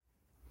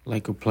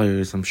Laker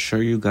players, I'm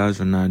sure you guys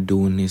are not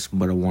doing this,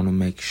 but I want to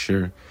make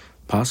sure,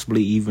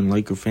 possibly even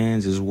Laker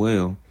fans as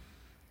well,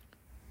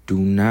 do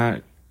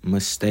not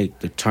mistake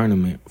the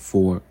tournament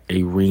for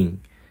a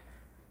ring.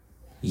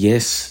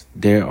 Yes,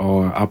 there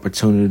are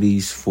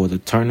opportunities for the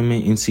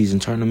tournament, in-season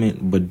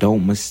tournament, but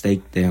don't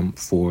mistake them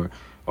for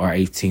our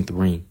 18th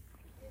ring.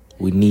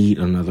 We need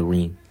another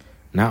ring.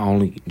 Not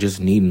only just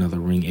need another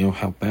ring, it'll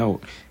help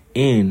out,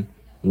 and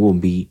we'll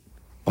beat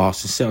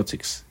Boston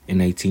Celtics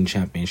in 18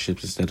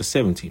 championships instead of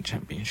 17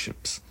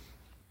 championships.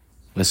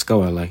 Let's go,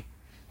 LA.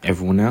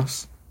 Everyone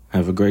else,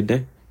 have a great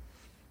day.